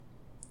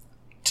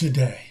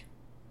Today,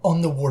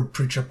 on the Word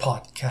Preacher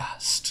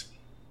podcast,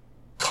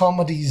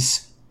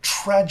 comedies,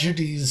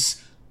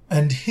 tragedies,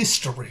 and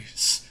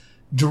histories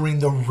during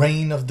the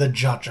reign of the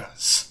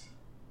judges.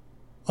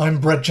 I'm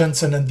Brett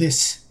Jensen, and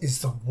this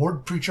is the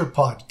Word Preacher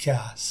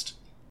podcast.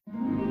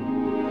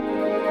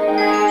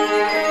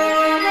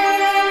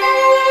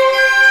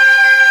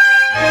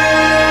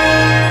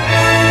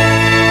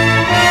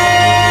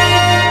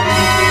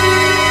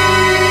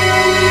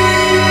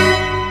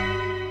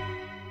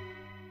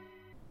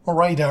 All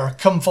right, our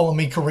Come Follow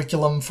Me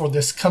curriculum for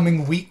this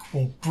coming week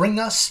will bring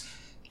us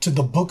to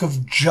the book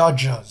of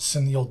Judges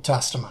in the Old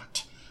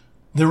Testament.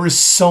 There is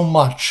so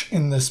much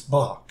in this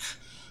book.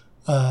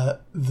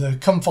 The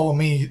Come Follow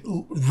Me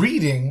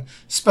reading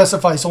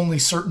specifies only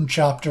certain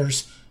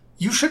chapters.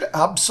 You should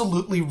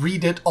absolutely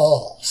read it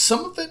all.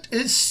 Some of it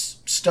is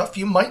stuff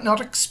you might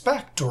not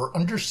expect or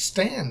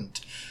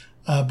understand,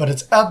 but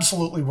it's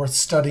absolutely worth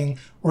studying.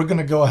 We're going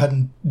to go ahead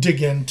and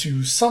dig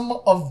into some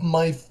of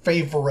my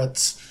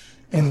favorites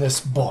in this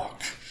book,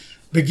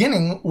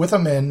 beginning with a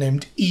man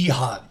named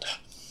Ehud.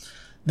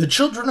 The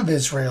children of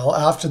Israel,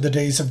 after the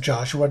days of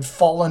Joshua, had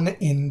fallen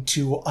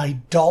into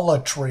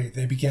idolatry.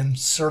 They began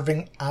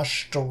serving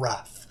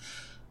Ashtoreth.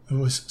 It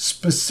was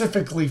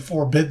specifically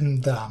forbidden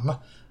them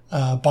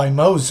by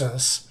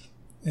Moses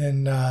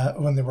when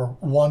they were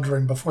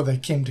wandering before they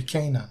came to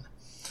Canaan.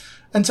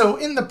 And so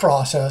in the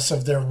process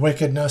of their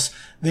wickedness,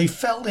 they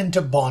fell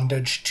into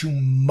bondage to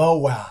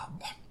Moab.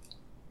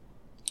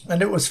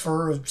 And it was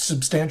for a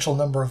substantial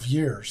number of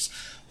years.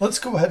 Let's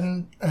go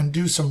ahead and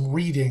do some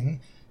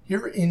reading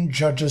here in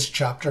Judges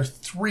chapter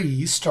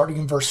 3, starting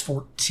in verse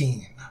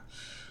 14.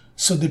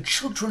 So the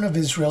children of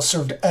Israel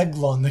served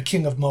Eglon, the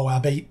king of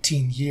Moab,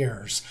 18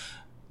 years.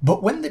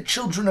 But when the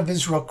children of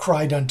Israel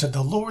cried unto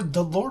the Lord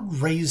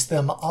raised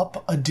them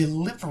up a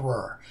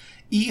deliverer,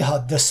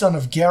 Ehud, the son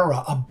of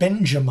Gera, a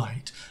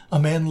Benjamite, a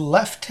man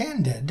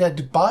left-handed,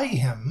 and by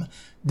him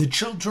the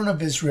children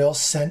of Israel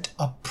sent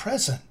a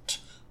present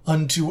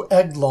unto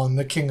Eglon,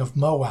 the king of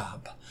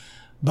Moab.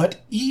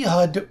 But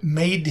Ehud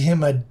made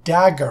him a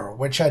dagger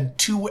which had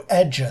 2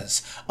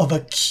 edges of a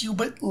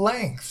cubit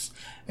length,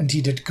 and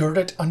he did gird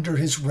it under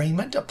his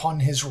raiment upon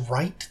his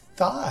right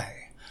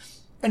thigh.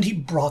 And he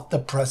brought the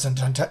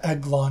present unto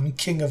Eglon,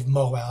 king of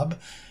Moab,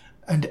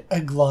 and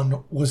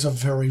Eglon was a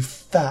very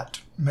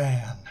fat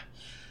man.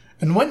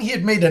 And when he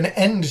had made an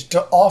end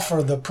to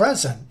offer the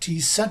present, he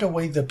sent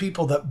away the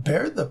people that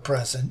bare the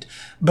present,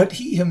 but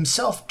he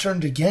himself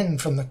turned again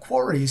from the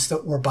quarries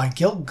that were by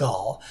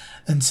Gilgal,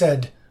 and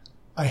said,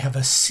 I have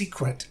a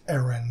secret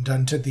errand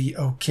unto thee,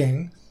 O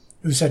king.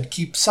 Who said,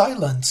 Keep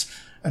silence.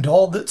 And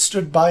all that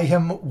stood by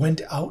him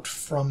went out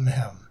from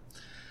him.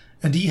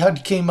 And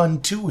Ehud came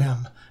unto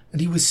him,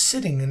 and he was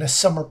sitting in a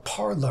summer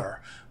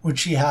parlor,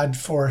 which he had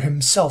for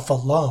himself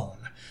alone.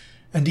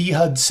 And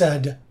Ehud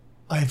said,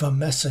 I have a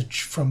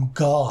message from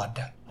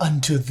God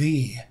unto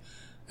thee.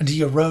 And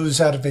he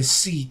arose out of his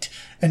seat,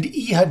 and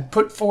Ehud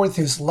put forth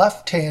his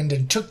left hand,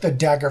 and took the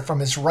dagger from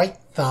his right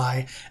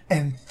thigh,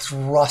 and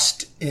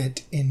thrust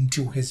it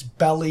into his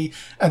belly.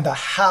 And the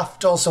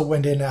haft also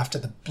went in after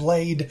the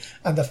blade,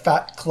 and the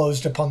fat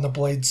closed upon the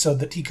blade, so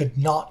that he could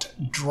not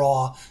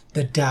draw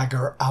the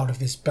dagger out of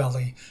his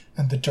belly,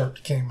 and the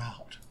dirt came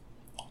out.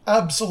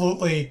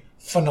 Absolutely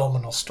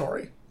phenomenal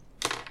story.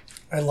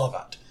 I love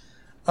it.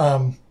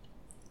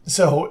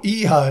 So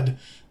Ehud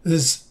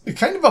is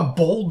kind of a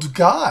bold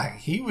guy.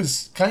 He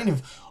was kind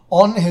of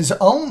on his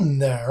own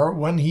there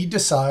when he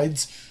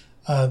decides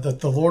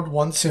that the Lord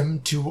wants him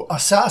to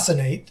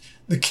assassinate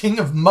the king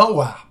of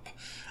Moab.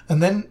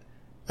 And then,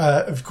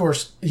 of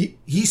course,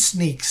 he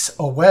sneaks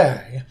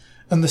away,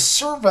 and the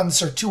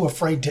servants are too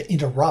afraid to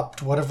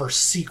interrupt whatever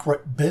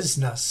secret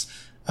business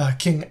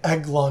King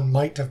Eglon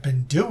might have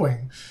been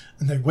doing.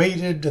 And they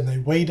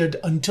waited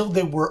until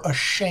they were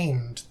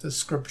ashamed, the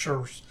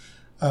scriptures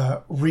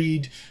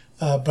read.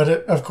 But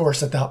of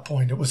course, at that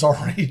point, it was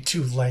already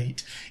too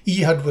late.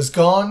 Ehud was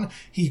gone.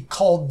 He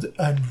called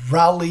and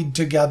rallied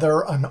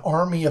together an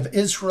army of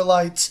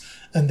Israelites,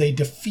 and they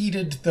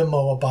defeated the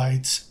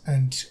Moabites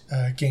and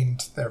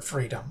gained their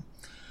freedom.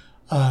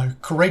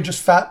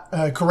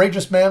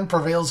 Courageous man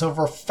prevails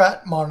over a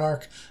fat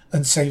monarch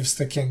and saves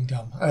the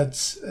kingdom.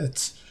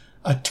 It's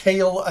a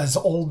tale as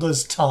old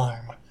as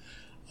time.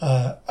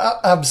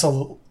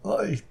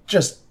 Absolutely,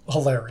 just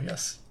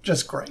hilarious,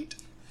 just great.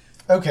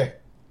 Okay.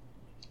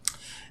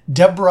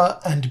 Deborah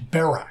and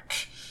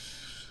Barak.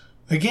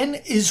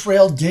 Again,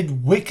 Israel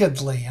did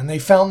wickedly, and they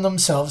found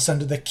themselves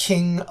under the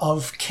king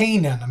of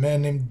Canaan, a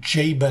man named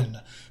Jabin,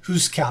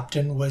 whose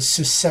captain was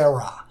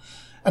Sisera.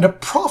 And a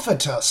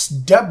prophetess,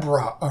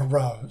 Deborah,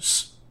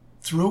 arose.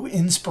 Through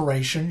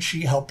inspiration,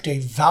 she helped a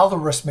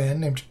valorous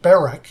man named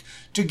Barak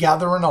to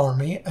gather an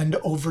army and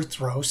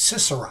overthrow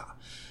Sisera.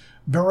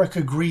 Barak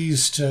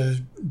agrees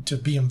to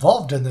be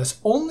involved in this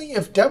only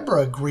if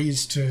Deborah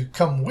agrees to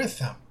come with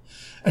him.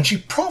 And she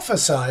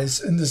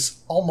prophesies in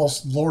this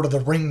almost Lord of the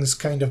Rings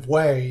kind of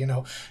way,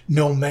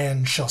 no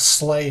man shall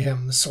slay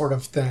him sort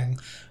of thing.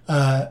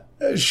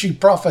 She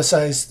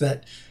prophesies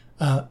that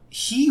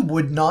he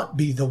would not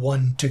be the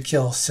one to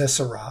kill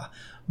Sisera,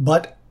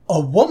 but a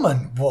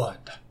woman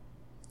would.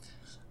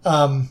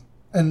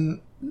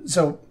 And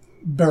so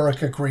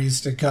Barak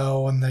agrees to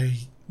go, and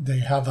they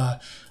have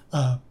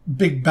a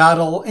big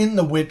battle in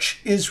the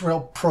which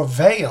Israel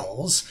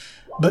prevails,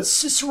 but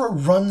Sisera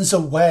runs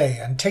away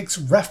and takes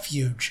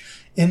refuge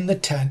in the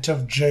tent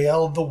of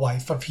Jael, the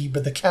wife of Heber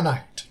the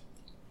Kenite.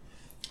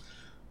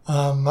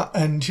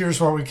 And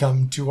here's where we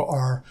come to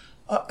our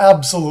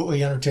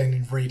absolutely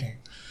entertaining reading.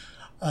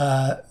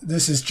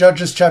 This is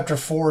Judges chapter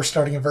 4,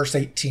 starting in verse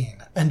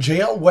 18. And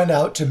Jael went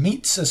out to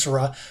meet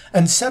Sisera,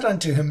 and said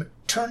unto him,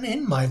 Turn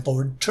in, my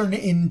lord, turn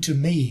in to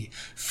me,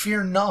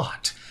 fear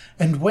not.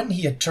 And when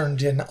he had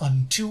turned in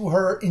unto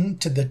her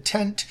into the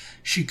tent,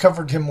 she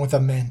covered him with a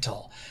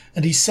mantle.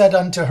 And he said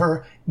unto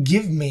her,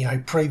 Give me, I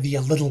pray thee,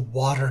 a little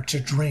water to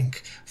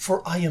drink,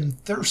 for I am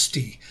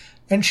thirsty.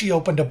 And she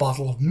opened a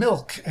bottle of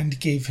milk, and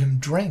gave him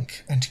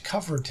drink, and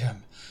covered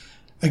him.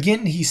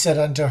 Again he said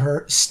unto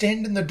her,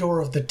 Stand in the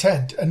door of the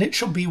tent, and it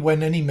shall be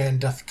when any man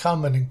doth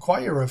come and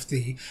inquire of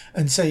thee,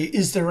 and say,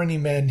 Is there any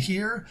man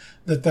here?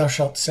 That thou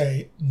shalt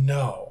say,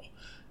 No.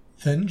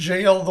 Then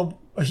Jael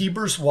the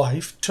Heber's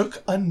wife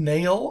took a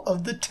nail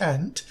of the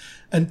tent,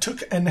 and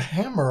took an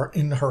hammer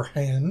in her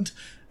hand,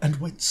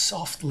 and went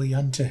softly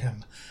unto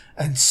him,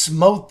 and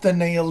smote the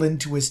nail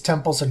into his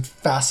temples, and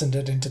fastened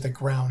it into the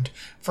ground,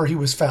 for he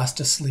was fast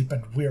asleep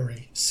and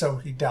weary, so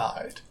he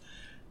died.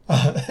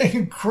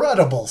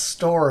 Incredible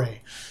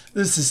story.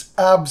 This is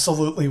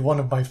absolutely one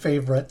of my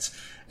favorites.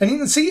 And you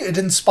can see it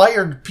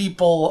inspired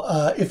people,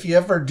 if you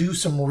ever do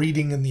some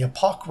reading in the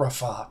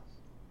Apocrypha.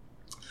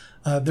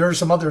 There are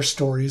some other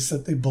stories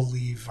that they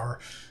believe are,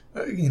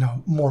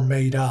 more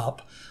made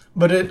up.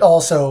 But it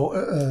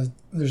also,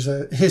 there's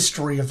a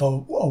history of a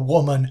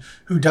woman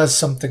who does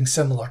something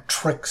similar,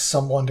 tricks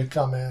someone to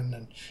come in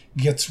and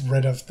gets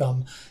rid of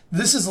them.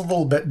 This is a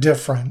little bit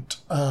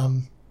different.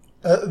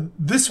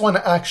 This one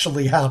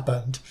actually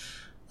happened,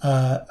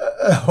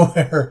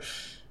 where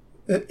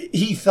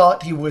he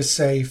thought he was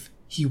safe.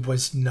 He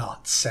was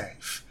not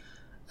safe.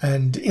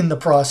 And in the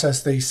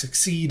process, they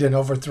succeed in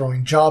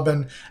overthrowing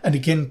Jabin and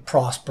again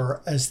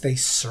prosper as they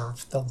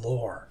serve the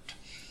Lord.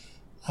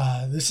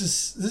 This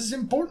is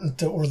important,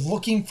 that we're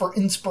looking for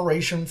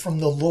inspiration from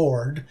the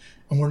Lord,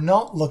 and we're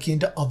not looking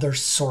to other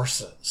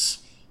sources.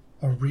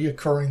 A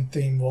reoccurring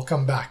theme we'll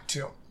come back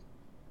to.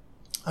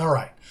 All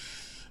right.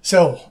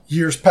 So,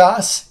 years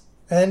pass,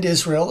 and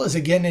Israel is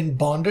again in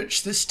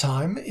bondage, this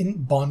time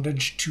in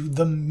bondage to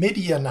the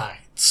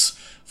Midianites.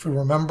 If we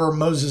remember,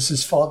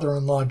 Moses'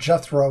 father-in-law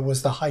Jethro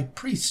was the high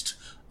priest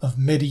of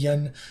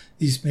Midian.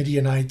 These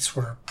Midianites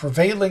were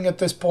prevailing at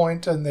this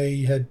point, and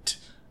they had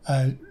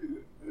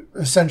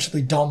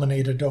essentially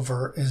dominated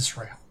over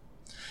Israel.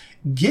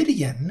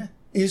 Gideon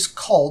is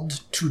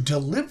called to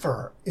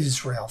deliver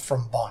Israel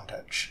from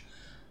bondage.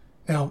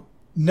 Now,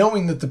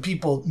 knowing that the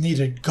people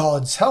needed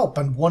God's help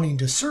and wanting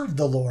to serve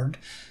the Lord,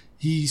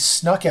 he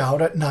snuck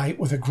out at night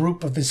with a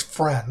group of his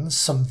friends,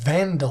 some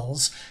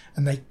vandals,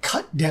 and they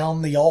cut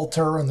down the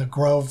altar and the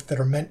grove that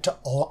are meant to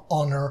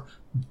honor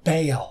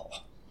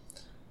Baal.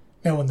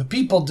 Now, when the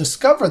people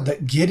discovered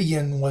that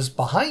Gideon was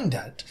behind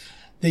it,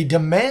 they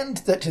demand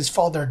that his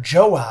father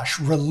Joash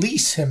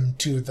release him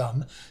to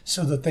them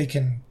so that they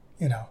can,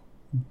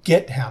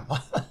 get him.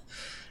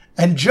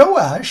 And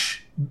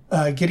Joash,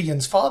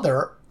 Gideon's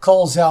father,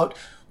 calls out,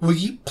 Will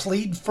ye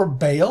plead for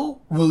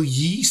Baal? Will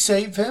ye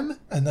save him?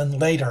 And then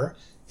later,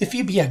 If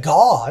he be a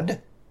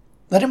god,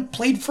 let him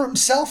plead for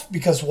himself,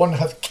 because one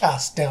hath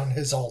cast down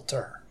his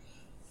altar.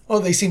 Well,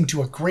 they seem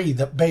to agree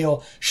that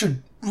Baal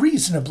should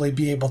reasonably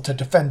be able to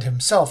defend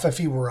himself if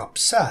he were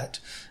upset,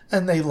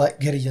 and they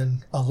let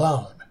Gideon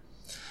alone.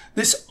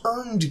 This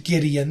earned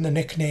Gideon the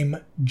nickname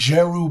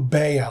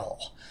Jerubbaal,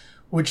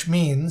 which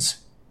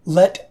means,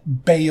 Let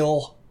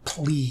Baal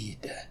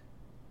plead.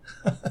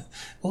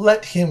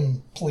 Let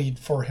him plead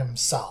for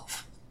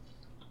himself.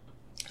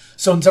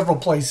 So in several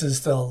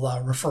places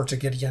they'll refer to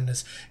Gideon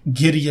as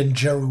Gideon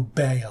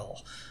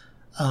Jerubbaal.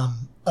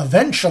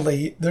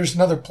 Eventually, there's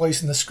another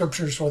place in the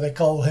scriptures where they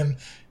call him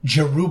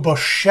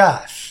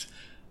Jerubbesheth,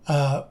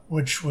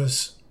 which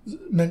was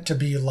meant to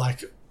be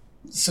like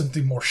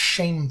something more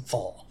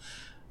shameful,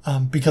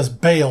 because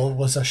Baal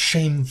was a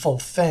shameful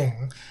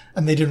thing,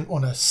 and they didn't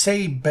want to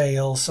say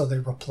Baal, so they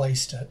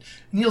replaced it.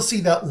 And you'll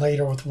see that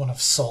later with one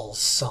of Saul's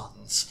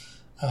sons,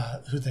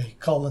 who they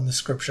call in the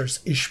scriptures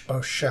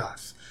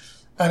Ishbosheth.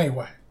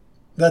 Anyway,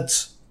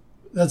 that's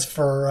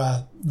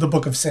for the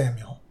book of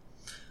Samuel.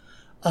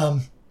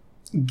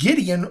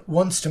 Gideon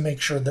wants to make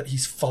sure that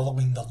he's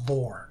following the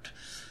Lord.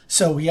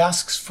 So he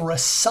asks for a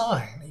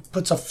sign. He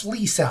puts a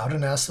fleece out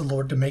and asks the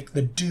Lord to make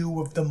the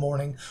dew of the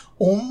morning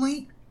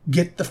only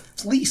get the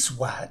fleece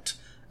wet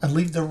and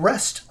leave the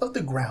rest of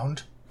the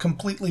ground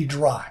completely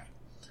dry.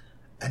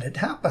 And it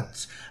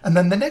happens. And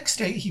then the next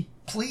day he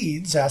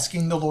pleads,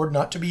 asking the Lord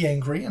not to be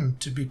angry and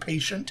to be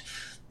patient,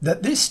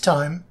 that this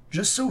time,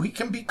 just so he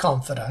can be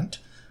confident,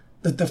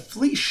 that the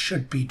fleece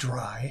should be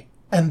dry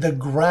and the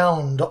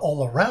ground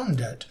all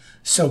around it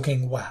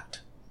soaking wet.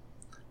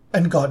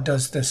 And God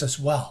does this as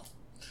well.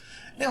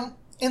 Now,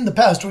 in the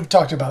past, we've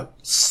talked about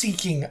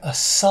seeking a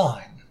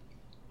sign.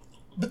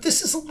 But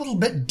this is a little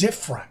bit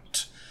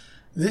different.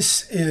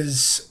 This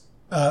is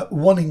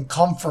wanting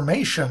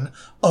confirmation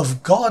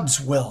of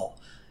God's will.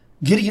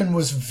 Gideon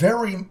was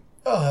very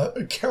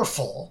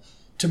careful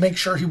to make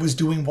sure he was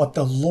doing what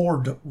the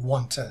Lord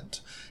wanted.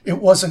 It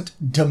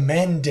wasn't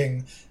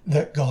demanding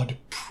that God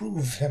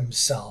prove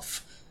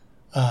himself.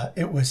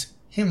 It was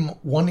him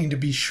wanting to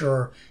be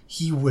sure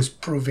he was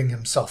proving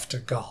himself to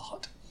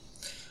God.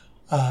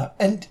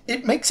 And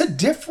it makes a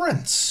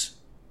difference.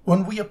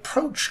 When we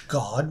approach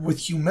God with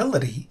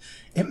humility,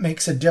 it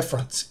makes a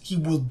difference. He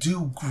will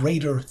do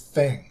greater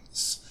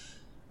things.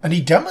 And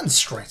he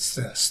demonstrates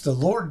this. The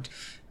Lord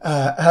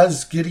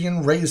has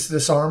Gideon raise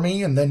this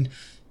army, and then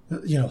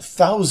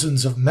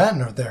thousands of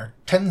men are there,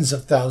 tens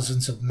of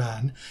thousands of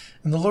men.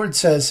 And the Lord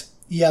says,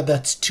 yeah,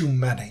 that's too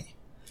many.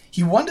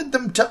 He wanted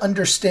them to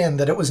understand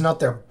that it was not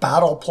their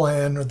battle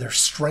plan or their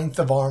strength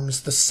of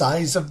arms, the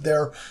size of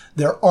their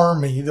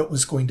army that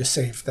was going to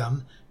save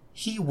them.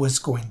 He was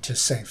going to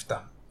save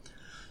them.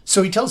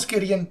 So he tells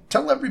Gideon,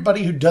 tell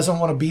everybody who doesn't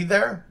want to be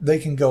there, they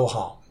can go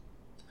home.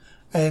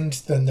 And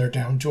then they're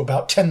down to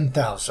about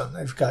 10,000.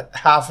 They've got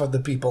half of the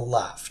people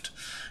left.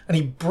 And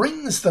he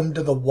brings them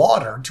to the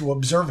water to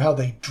observe how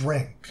they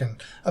drink.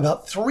 And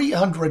about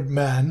 300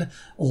 men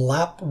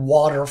lap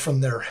water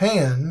from their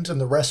hand, and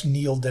the rest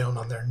kneel down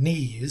on their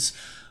knees.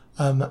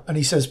 And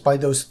he says, by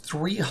those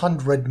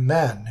 300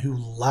 men who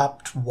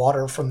lapped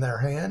water from their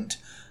hand,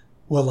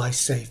 will I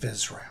save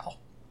Israel.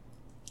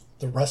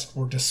 The rest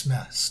were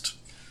dismissed.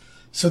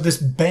 So this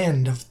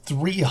band of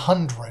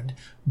 300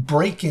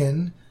 break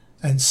in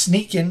and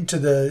sneak into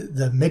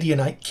the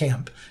Midianite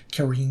camp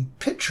carrying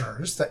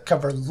pitchers that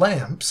cover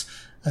lamps,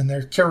 and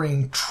they're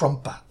carrying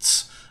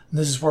trumpets. And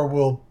this is where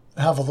we'll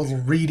have a little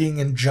reading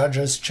in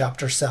Judges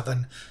chapter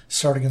 7,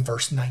 starting in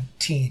verse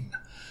 19.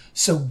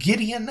 So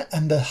Gideon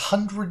and the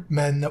 100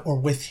 men that were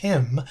with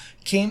him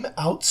came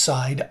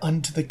outside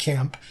unto the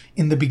camp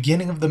in the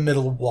beginning of the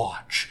middle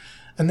watch,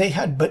 and they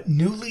had but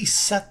newly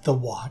set the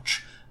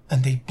watch,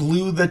 and they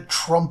blew the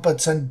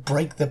trumpets and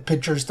brake the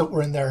pitchers that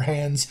were in their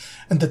hands.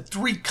 And the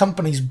 3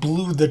 companies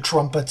blew the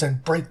trumpets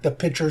and brake the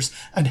pitchers,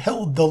 and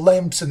held the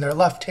lamps in their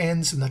left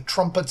hands and the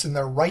trumpets in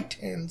their right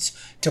hands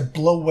to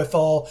blow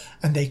withal.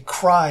 And they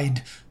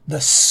cried, the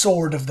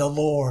sword of the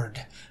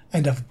Lord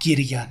and of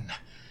Gideon.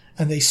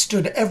 And they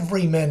stood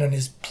every man in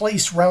his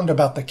place round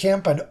about the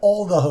camp, and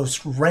all the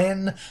host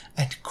ran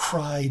and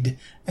cried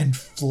and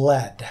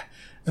fled.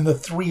 And the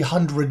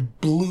 300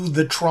 blew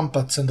the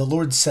trumpets, and the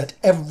Lord set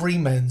every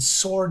man's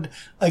sword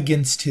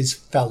against his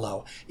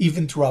fellow,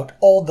 even throughout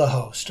all the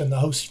host. And the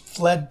host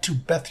fled to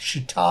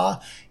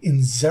Beth-shittah in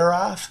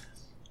Zerath,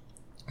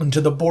 and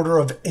to the border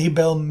of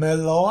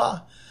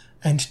Abel-meholah,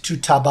 and to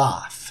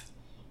Tabath.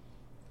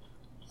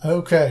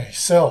 Okay,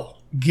 so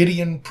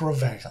Gideon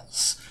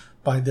prevails.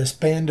 By this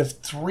band of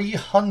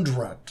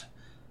 300,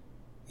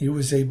 he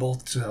was able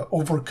to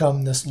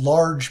overcome this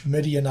large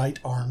Midianite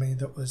army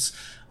that was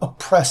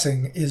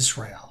oppressing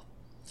Israel.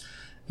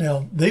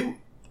 Now, they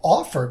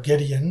offer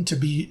Gideon to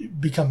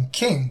become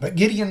king, but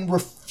Gideon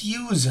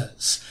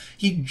refuses.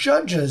 He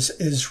judges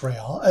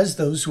Israel as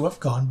those who have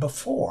gone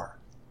before,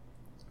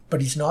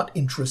 but he's not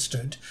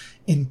interested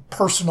in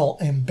personal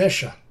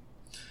ambition.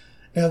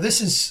 Now, this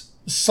is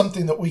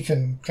something that we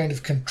can kind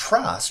of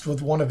contrast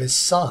with one of his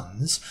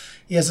sons.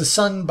 He has a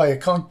son by a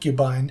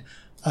concubine,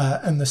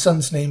 and the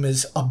son's name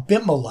is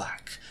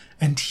Abimelech,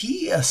 and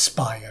he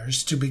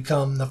aspires to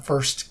become the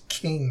first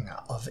king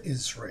of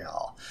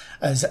Israel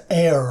as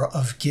heir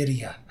of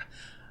Gideon.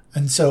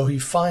 And so he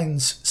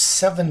finds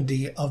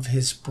 70 of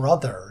his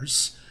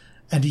brothers,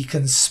 and he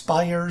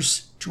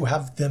conspires to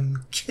have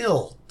them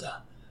killed,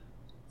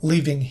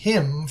 leaving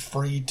him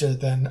free to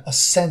then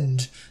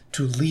ascend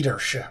to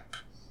leadership.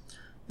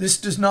 This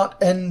does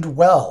not end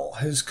well.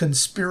 His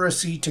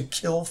conspiracy to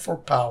kill for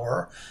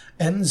power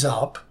ends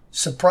up,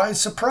 surprise,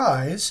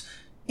 surprise,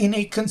 in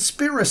a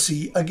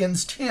conspiracy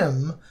against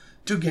him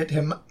to get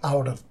him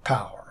out of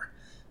power.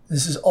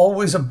 This is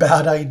always a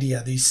bad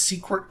idea, these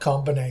secret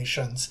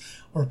combinations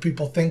where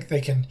people think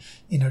they can,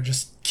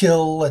 just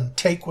kill and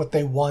take what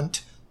they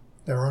want.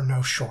 There are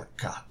no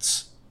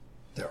shortcuts.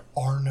 There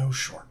are no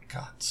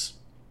shortcuts.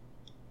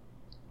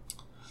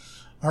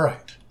 All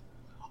right.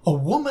 A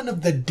woman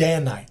of the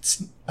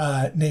Danites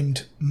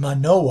named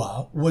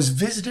Manoah was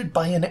visited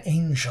by an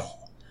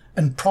angel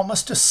and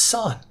promised a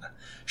son.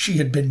 She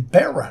had been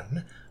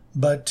barren,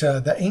 but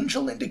the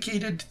angel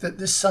indicated that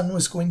this son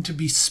was going to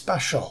be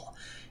special.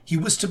 He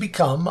was to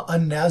become a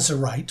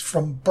Nazirite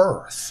from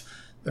birth.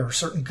 There are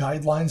certain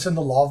guidelines in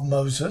the law of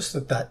Moses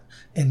that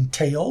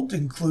entailed,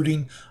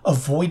 including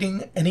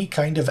avoiding any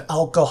kind of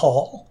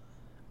alcohol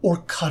or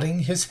cutting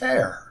his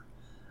hair.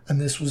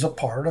 And this was a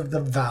part of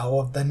the vow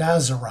of the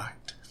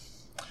Nazirite.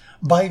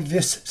 By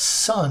this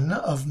son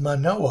of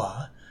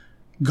Manoah,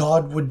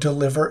 God would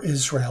deliver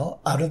Israel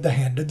out of the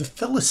hand of the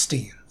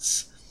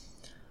Philistines.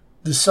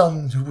 The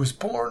son who was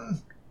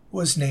born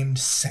was named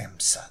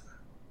Samson.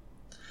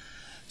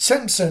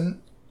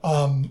 Samson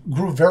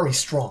grew very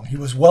strong. He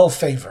was well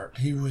favored.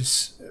 He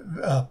was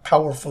a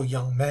powerful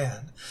young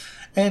man.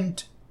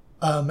 And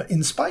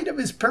in spite of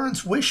his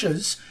parents'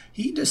 wishes,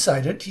 he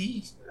decided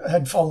he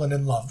had fallen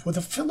in love with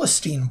a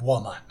Philistine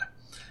woman,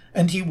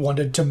 and he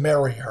wanted to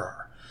marry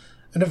her.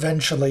 And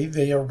eventually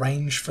they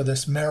arranged for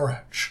this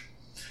marriage.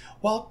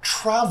 While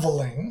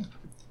traveling,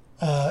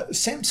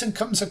 Samson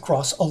comes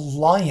across a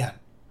lion.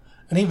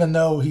 And even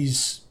though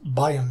he's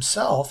by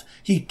himself,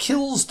 he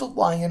kills the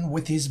lion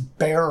with his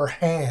bare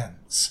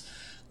hands.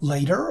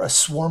 Later, a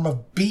swarm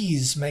of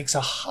bees makes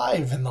a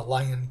hive in the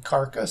lion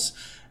carcass,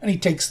 and he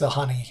takes the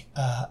honey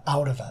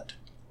out of it,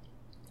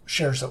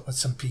 shares it with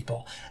some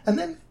people. And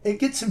then it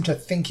gets him to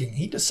thinking.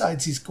 He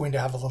decides he's going to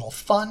have a little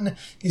fun.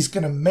 He's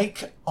going to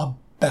make a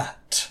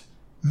bet,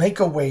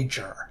 make a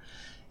wager.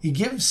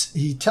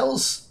 He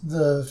tells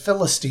the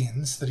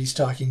Philistines that he's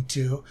talking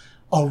to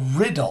a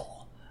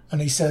riddle. And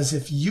he says,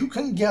 if you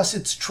can guess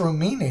its true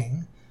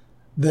meaning,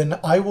 then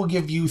I will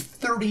give you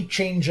 30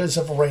 changes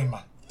of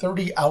raiment,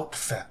 30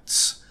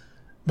 outfits.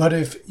 But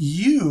if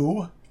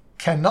you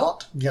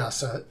cannot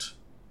guess it,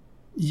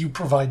 you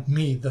provide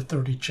me the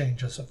 30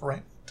 changes of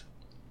raiment.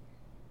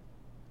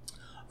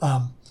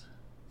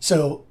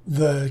 So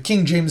the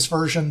King James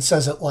Version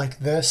says it like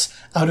this: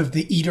 out of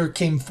the eater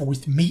came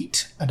forth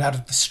meat, and out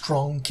of the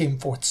strong came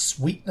forth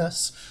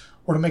sweetness.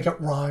 Or to make it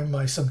rhyme,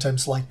 I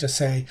sometimes like to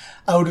say,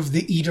 out of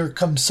the eater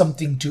comes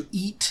something to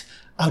eat,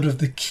 out of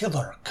the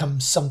killer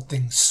comes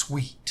something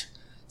sweet.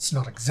 It's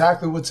not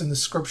exactly what's in the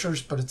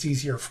scriptures, but it's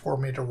easier for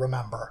me to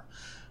remember.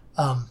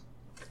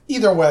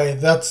 Either way,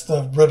 that's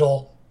the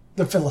riddle.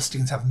 The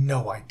Philistines have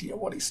no idea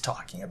what he's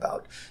talking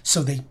about.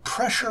 So they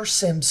pressure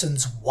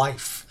Samson's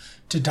wife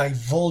to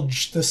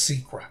divulge the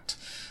secret.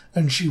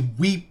 And she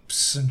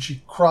weeps and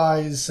she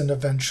cries, and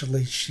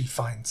eventually she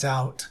finds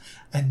out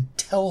and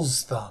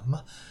tells them.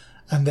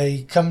 And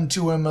they come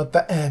to him at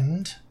the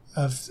end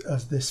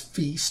of this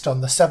feast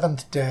on the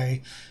seventh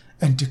day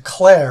and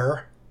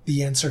declare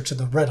the answer to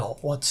the riddle.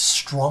 What's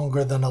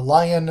stronger than a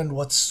lion and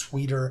what's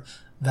sweeter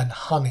than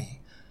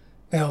honey?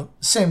 Now,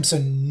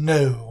 Samson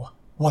knew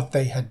what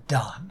they had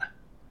done.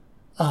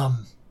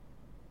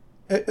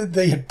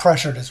 They had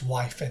pressured his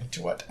wife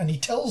into it. And he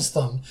tells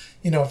them,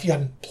 if you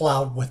hadn't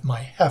plowed with my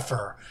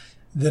heifer,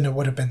 then it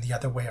would have been the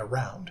other way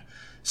around.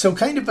 So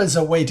kind of as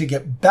a way to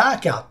get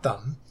back at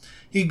them,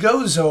 he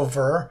goes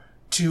over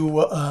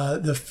to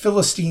the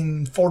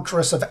Philistine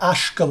fortress of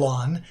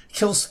Ashkelon,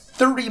 kills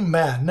 30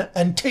 men,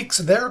 and takes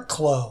their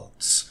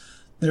clothes.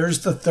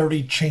 There's the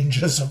 30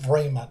 changes of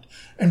raiment,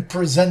 and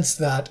presents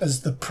that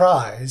as the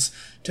prize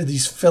to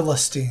these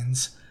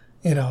Philistines.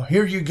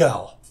 Here you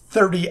go,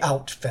 30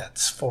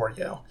 outfits for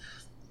you.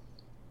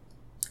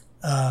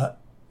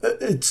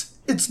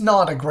 It's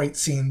not a great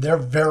scene. They're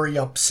very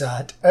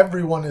upset.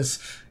 Everyone is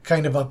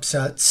kind of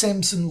upset.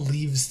 Samson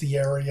leaves the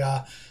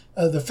area.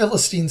 The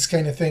Philistines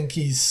kind of think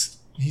he's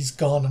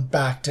gone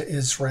back to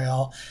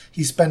Israel.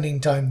 He's spending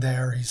time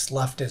there. He's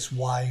left his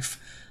wife.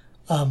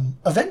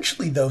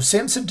 Eventually, though,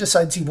 Samson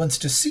decides he wants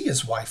to see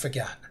his wife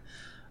again.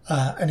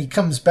 And he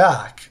comes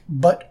back.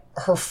 But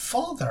her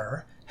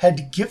father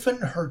had given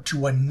her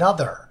to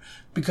another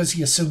because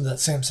he assumed that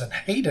Samson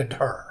hated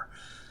her.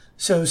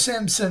 So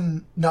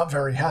Samson, not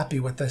very happy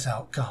with this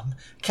outcome,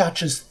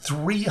 catches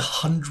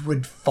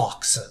 300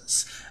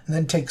 foxes and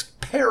then takes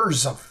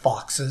pairs of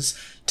foxes,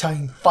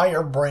 tying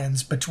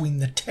firebrands between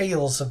the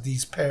tails of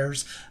these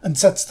pairs, and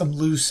sets them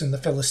loose in the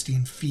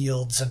Philistine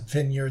fields and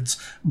vineyards,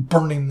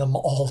 burning them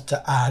all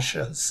to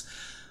ashes.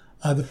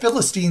 The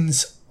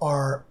Philistines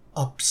are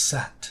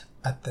upset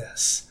at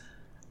this,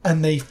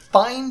 and they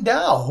find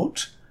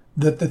out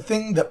that the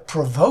thing that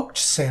provoked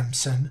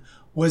Samson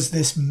was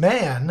this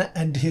man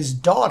and his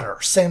daughter,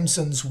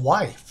 Samson's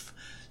wife.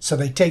 So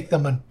they take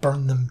them and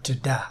burn them to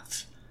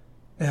death.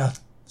 Now,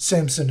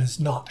 Samson is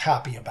not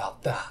happy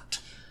about that.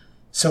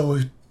 So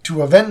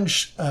to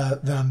avenge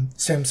them,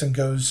 Samson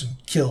goes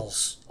and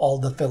kills all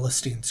the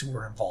Philistines who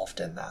were involved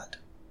in that.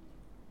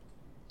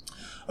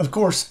 Of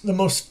course, the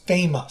most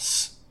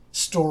famous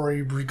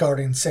story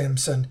regarding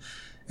Samson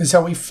is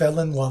how he fell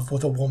in love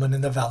with a woman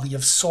in the valley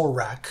of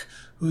Sorek,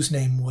 whose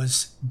name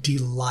was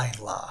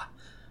Delilah.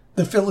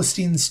 The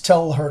Philistines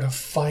tell her to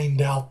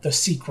find out the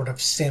secret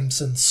of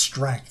Samson's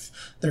strength.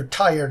 They're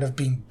tired of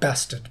being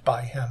bested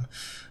by him.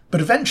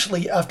 But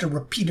eventually, after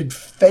repeated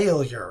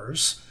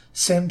failures,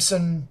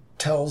 Samson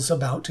tells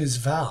about his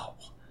vow.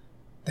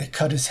 They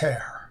cut his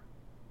hair,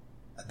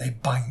 and they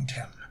bind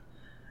him,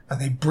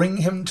 and they bring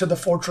him to the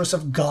fortress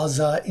of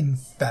Gaza in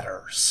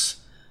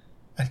fetters,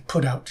 and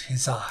put out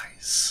his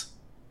eyes.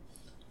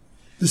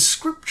 The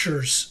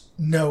scriptures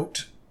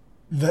note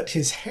that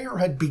his hair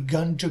had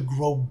begun to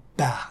grow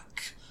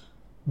back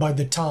by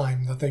the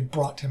time that they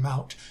brought him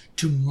out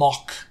to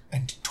mock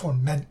and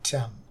torment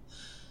him.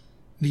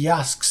 And he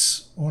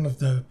asks one of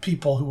the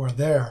people who are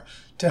there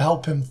to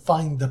help him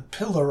find the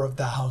pillar of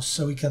the house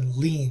so he can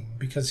lean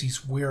because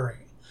he's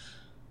weary.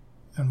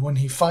 And when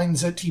he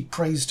finds it, he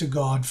prays to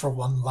God for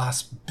one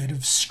last bit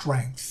of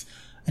strength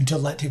and to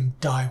let him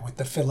die with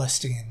the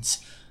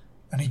Philistines.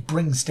 And he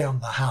brings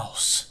down the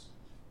house.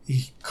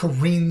 He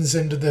careens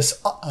into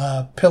this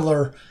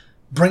pillar,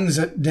 brings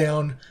it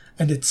down,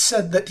 and it's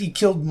said that he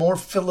killed more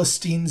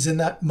Philistines in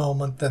that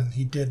moment than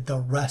he did the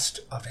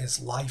rest of his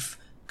life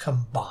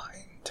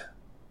combined.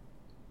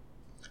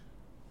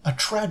 A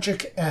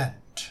tragic end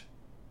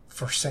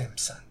for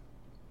Samson.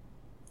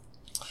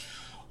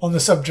 On the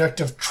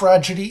subject of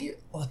tragedy,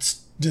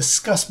 let's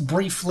discuss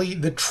briefly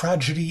the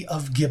tragedy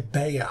of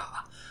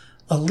Gibeah.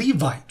 A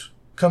Levite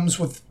comes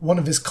with one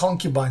of his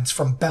concubines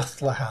from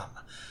Bethlehem.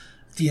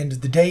 At the end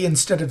of the day,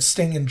 instead of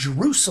staying in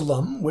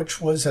Jerusalem, which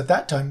was at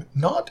that time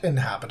not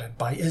inhabited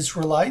by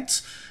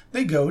Israelites,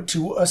 they go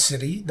to a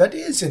city that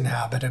is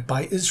inhabited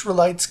by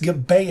Israelites,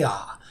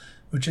 Gibeah,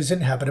 which is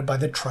inhabited by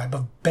the tribe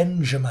of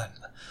Benjamin.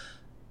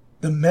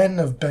 The men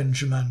of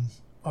Benjamin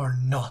are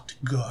not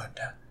good.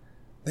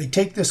 They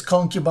take this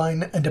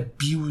concubine and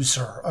abuse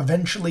her,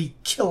 eventually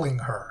killing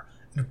her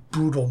in a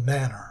brutal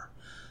manner.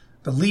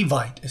 The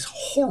Levite is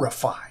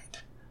horrified,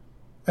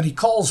 and he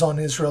calls on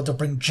Israel to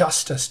bring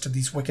justice to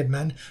these wicked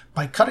men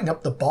by cutting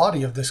up the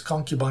body of this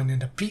concubine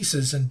into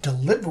pieces and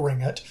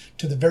delivering it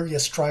to the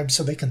various tribes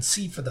so they can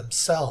see for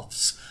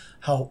themselves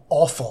how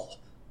awful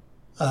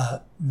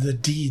the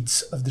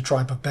deeds of the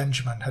tribe of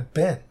Benjamin had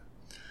been.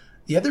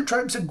 The other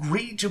tribes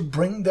agree to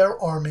bring their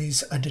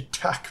armies and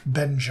attack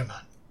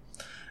Benjamin.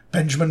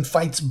 Benjamin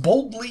fights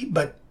boldly,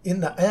 but in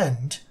the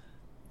end,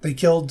 they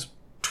killed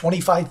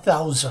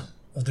 25,000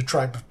 of the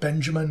tribe of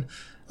Benjamin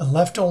and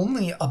left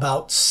only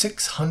about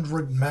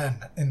 600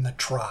 men in the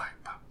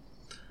tribe.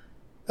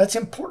 That's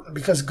important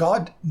because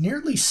God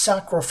nearly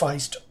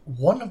sacrificed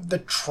one of the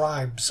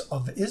tribes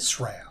of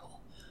Israel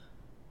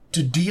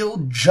to deal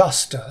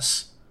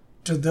justice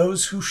to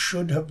those who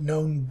should have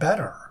known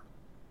better.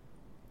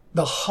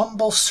 The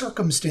humble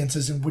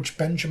circumstances in which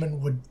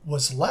Benjamin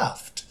was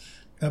left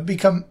that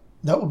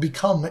will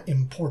become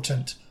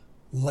important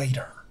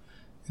later.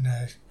 In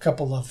a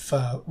couple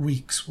of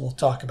weeks, we'll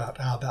talk about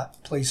how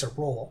that plays a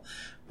role.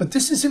 But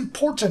this is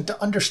important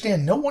to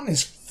understand. No one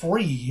is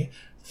free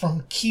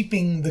from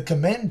keeping the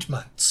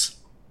commandments.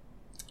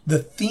 The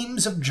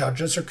themes of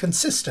Judges are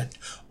consistent.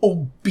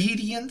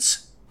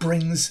 Obedience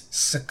brings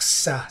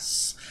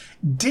success.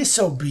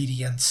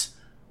 Disobedience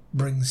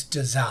brings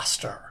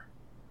disaster.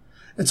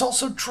 It's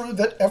also true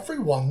that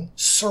everyone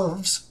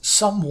serves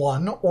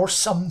someone or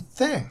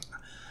something.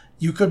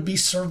 You could be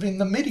serving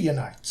the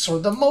Midianites or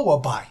the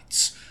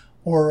Moabites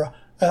or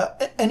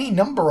any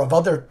number of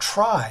other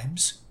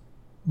tribes,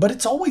 but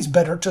it's always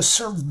better to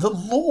serve the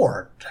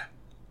Lord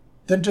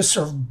than to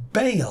serve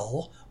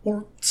Baal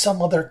or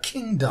some other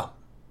kingdom.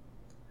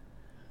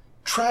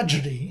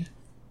 Tragedy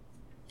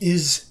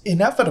is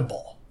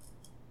inevitable.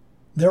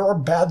 There are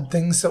bad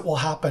things that will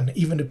happen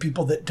even to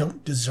people that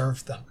don't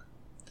deserve them.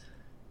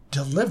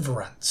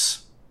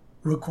 Deliverance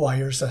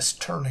requires us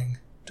turning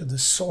to the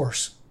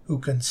source who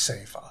can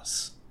save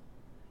us.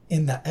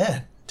 In the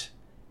end,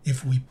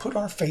 if we put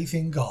our faith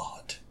in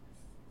God,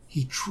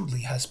 He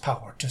truly has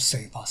power to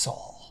save us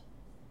all.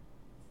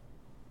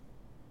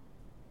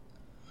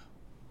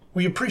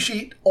 We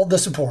appreciate all the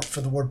support for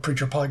the Word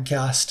Preacher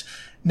podcast.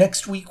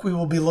 Next week, we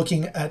will be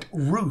looking at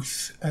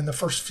Ruth and the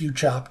first few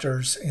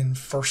chapters in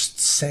 1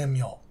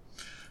 Samuel.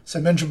 As I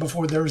mentioned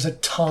before, there is a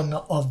ton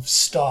of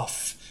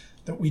stuff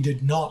that we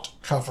did not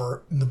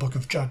cover in the book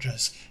of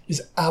Judges. It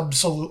is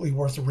absolutely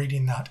worth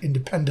reading that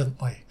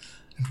independently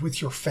and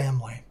with your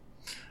family.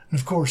 And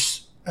of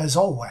course, as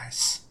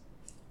always,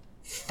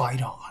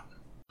 fight on.